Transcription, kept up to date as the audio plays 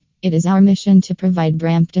It is our mission to provide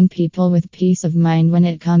Brampton people with peace of mind when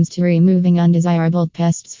it comes to removing undesirable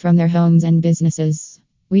pests from their homes and businesses.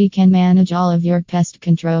 We can manage all of your pest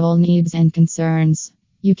control needs and concerns.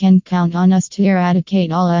 You can count on us to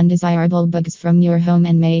eradicate all undesirable bugs from your home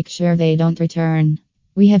and make sure they don't return.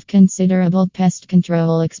 We have considerable pest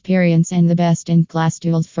control experience and the best in class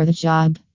tools for the job.